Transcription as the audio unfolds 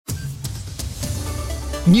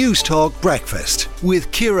News Talk Breakfast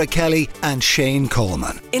with Ciara Kelly and Shane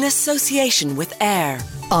Coleman. In association with AIR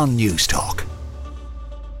On News Talk.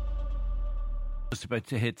 Just about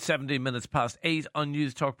to hit 17 minutes past 8 on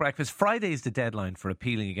News Talk Breakfast. Friday is the deadline for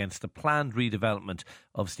appealing against the planned redevelopment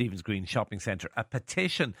of Stephen's Green Shopping Centre. A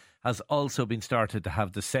petition has also been started to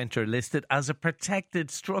have the centre listed as a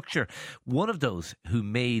protected structure. One of those who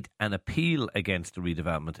made an appeal against the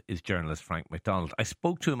redevelopment is journalist Frank McDonald. I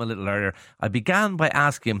spoke to him a little earlier. I began by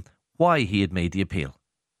asking him why he had made the appeal.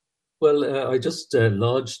 Well, I just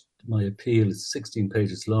lodged my appeal. It's 16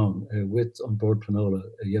 pages long with On Board Pleanála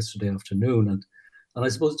yesterday afternoon. And I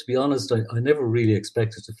suppose, to be honest, I never really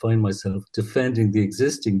expected to find myself defending the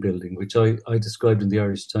existing building, which I described in the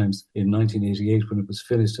Irish Times in 1988 when it was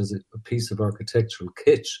finished as a piece of architectural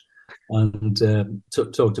kitsch. And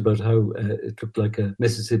talked about how it looked like a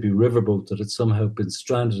Mississippi riverboat that had somehow been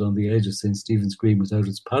stranded on the edge of St. Stephen's Green without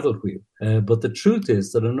its paddle wheel. But the truth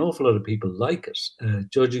is that an awful lot of people like it,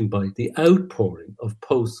 judging by the outpouring of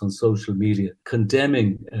posts on social media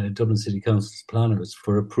condemning Dublin City Council's planners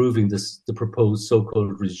for approving the proposed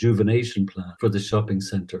so-called rejuvenation plan for the shopping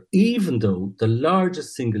centre, even though the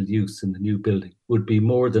largest single use in the new building would be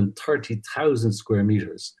more than 30,000 square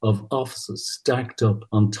metres of offices stacked up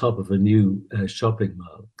on top of a new shopping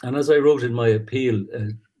mall. And as I wrote in my appeal,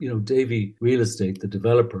 Davy Real Estate, the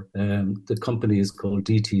developer, the company is called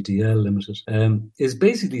DTDL Limited, is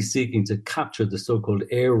basically seeking to capture the so-called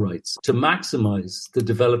air rights to maximise the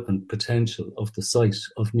development potential of the site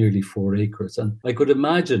of nearly 4 acres. And I could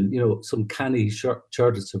imagine, some canny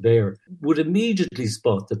chartered surveyor would immediately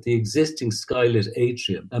spot that the existing skylit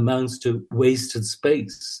atrium amounts to wasted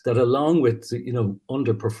space that, along with,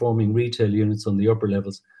 underperforming retail units on the upper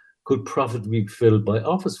levels, could profitably be filled by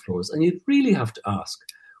office floors. And you'd really have to ask,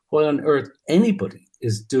 why on earth anybody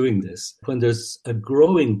is doing this when there's a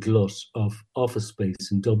growing glut of office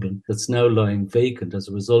space in Dublin that's now lying vacant as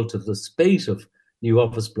a result of the spate of new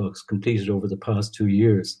office blocks completed over the past 2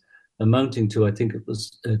 years, amounting to, I think it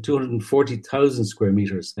was 240,000 square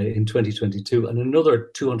metres in 2022 and another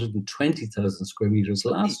 220,000 square metres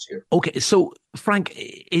last year. Okay, so Frank,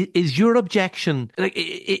 is your objection, like,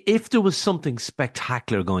 if there was something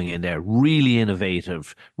spectacular going in there, really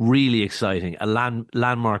innovative, really exciting, a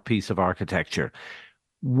landmark piece of architecture,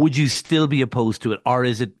 would you still be opposed to it? Or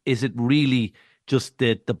is it really just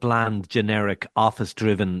the bland, generic,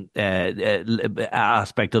 office-driven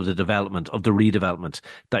aspect of the development, of the redevelopment,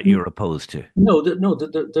 that you're opposed to? No,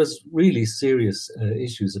 there's really serious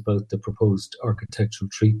issues about the proposed architectural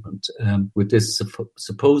treatment with this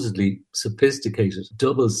supposedly sophisticated,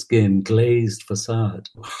 double-skin, glazed facade,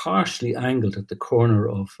 harshly angled at the corner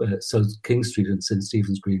of South King Street and St.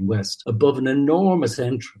 Stephen's Green West, above an enormous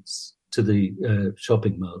entrance to the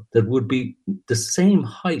shopping mall that would be the same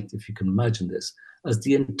height, if you can imagine this, as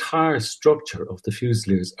the entire structure of the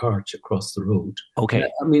Fusiliers Arch across the road. Okay.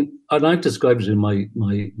 And I've described it in my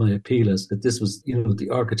appeal as that this was, the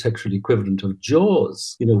architectural equivalent of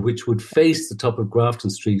Jaws, which would face the top of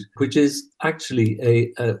Grafton Street, which is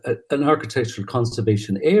actually an architectural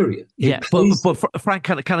conservation area. Yeah, but Frank,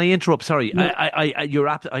 can I interrupt? Sorry, no.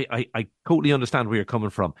 I totally understand where you're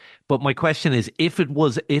coming from. But my question is, if the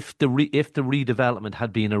redevelopment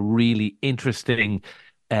had been a really interesting,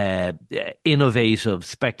 innovative,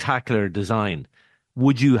 spectacular design,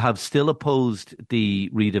 would you have still opposed the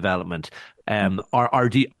redevelopment, or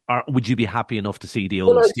would you be happy enough to see the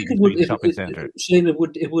old Stephen's Green shopping centre? Shane,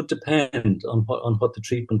 it would depend on what the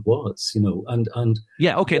treatment was, and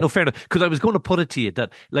yeah, okay, no, fair enough. Because I was going to put it to you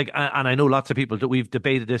that, and I know lots of people that we've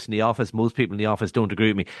debated this in the office. Most people in the office don't agree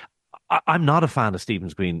with me. I'm not a fan of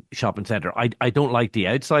Stephen's Green Shopping Centre. I don't like the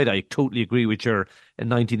outside. I totally agree with your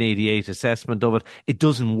 1988 assessment of it. It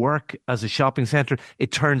doesn't work as a shopping centre.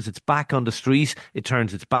 It turns its back on the street. It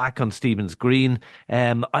turns its back on Stephen's Green.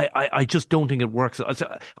 I just don't think it works.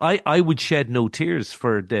 I would shed no tears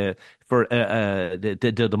for the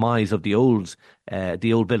demise of the old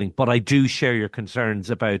building, but I do share your concerns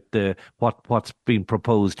about what's being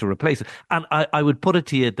proposed to replace it. And I would put it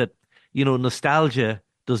to you that, nostalgia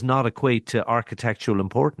does not equate to architectural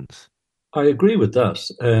importance. I agree with that.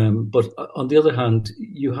 But on the other hand,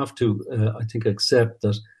 you have to, I think, accept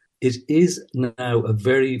that it is now a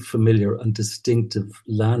very familiar and distinctive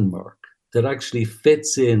landmark that actually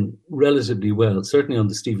fits in relatively well, certainly on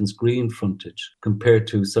the Stephen's Green frontage compared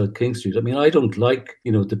to South King Street. I don't like,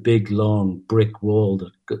 the big, long brick wall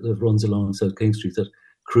that runs along South King Street that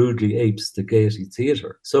crudely apes the Gaiety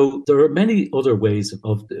Theatre. So there are many other ways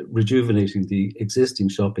of rejuvenating the existing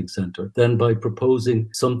shopping centre than by proposing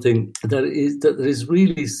something that is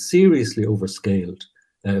really seriously overscaled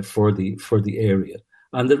for the area.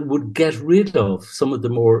 and that would get rid of some of the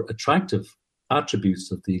more attractive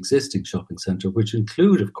attributes of the existing shopping centre, which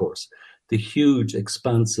include, of course, the huge,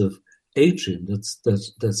 expansive atrium that's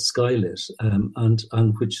skylit,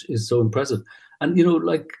 and which is so impressive. And,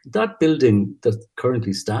 like that building that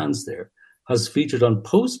currently stands there has featured on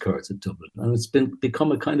postcards at Dublin, and it's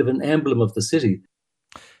become a kind of an emblem of the city.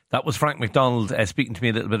 That was Frank McDonald speaking to me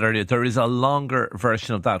a little bit earlier. There is a longer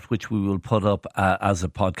version of that which we will put up as a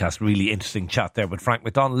podcast. Really interesting chat there with Frank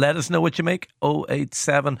McDonald. Let us know what you make.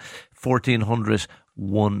 087 1400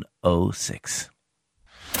 106.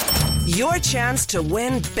 Your chance to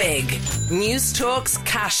win big. News Talk's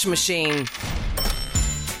cash machine.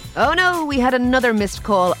 Oh no, we had another missed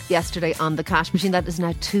call yesterday on the cash machine. That is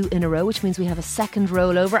now 2 in a row, which means we have a second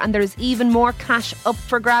rollover, and there is even more cash up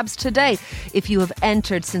for grabs today. If you have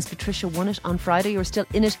entered since Patricia won it on Friday, you're still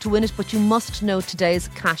in it to win it, but you must know today's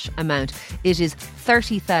cash amount. It is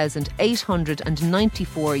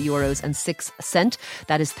 €30,894.06.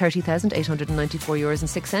 That is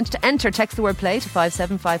 €30,894.06. To enter, text the word play to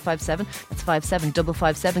 57557. That's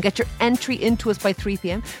 57557. Get your entry into us by 3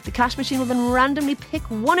 p.m. The cash machine will then randomly pick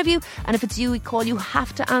one of you, and if it's you we call, you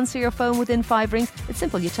have to answer your phone within 5 rings. It's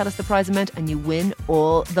simple. You tell us the prize amount and you win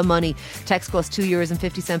all the money. Text costs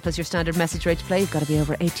 €2.50 plus your standard message rate to play. You've got to be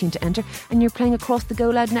over 18 to enter, and you're playing across the Go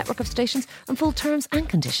Loud network of stations, and full terms and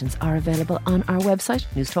conditions are available on our website,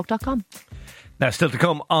 newstalk.com. Now, still to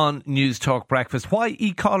come on News Talk Breakfast, why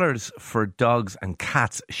e-collars for dogs and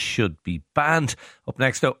cats should be banned. Up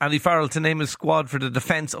next, though, Andy Farrell to name his squad for the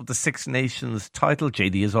defence of the Six Nations title.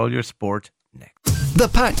 JD is all your sport next. The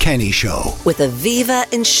Pat Kenny Show. With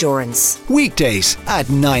Aviva Insurance. Weekdays at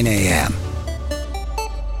 9 a.m.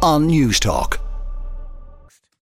 on News Talk.